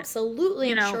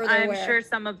 absolutely. I'm sure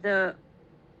some of the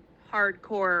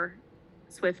hardcore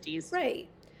Swifties. Right.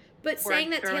 But saying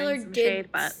that Taylor did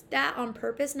that on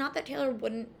purpose, not that Taylor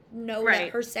wouldn't know that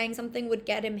her saying something would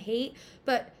get him hate,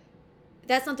 but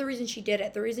that's not the reason she did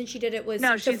it. The reason she did it was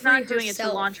no, to she's free not doing herself.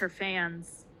 it to launch her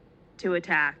fans to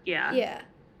attack. Yeah. Yeah.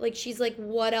 Like, she's like,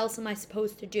 what else am I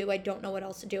supposed to do? I don't know what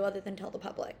else to do other than tell the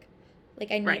public.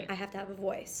 Like, I have to have a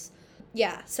voice.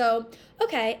 Yeah. So,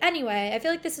 okay. Anyway, I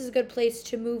feel like this is a good place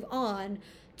to move on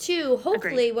to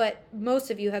hopefully what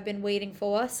most of you have been waiting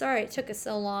for. Sorry it took us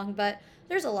so long, but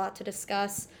there's a lot to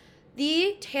discuss.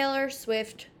 The Taylor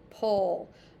Swift poll.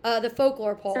 The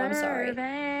Folklore poll, I'm sorry.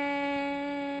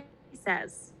 Survey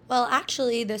says. Well,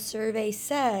 actually, the survey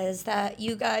says that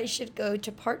you guys should go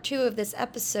to part 2 of this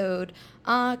episode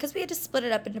because we had to split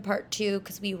it up into part 2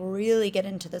 because we really get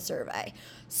into the survey.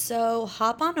 So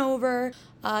hop on over.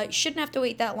 You shouldn't have to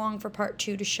wait that long for part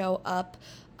 2 to show up.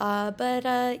 But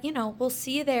we'll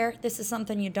see you there. This is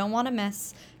something you don't want to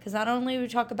miss because not only do we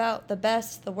talk about the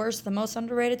best, the worst, the most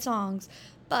underrated songs,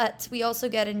 but we also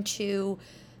get into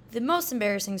the most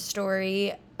embarrassing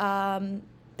story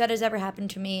that has ever happened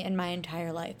to me in my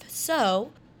entire life.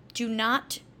 So do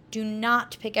not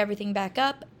pick everything back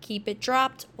up. Keep it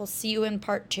dropped. We'll see you in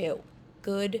part 2.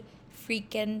 Good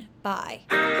freaking bye.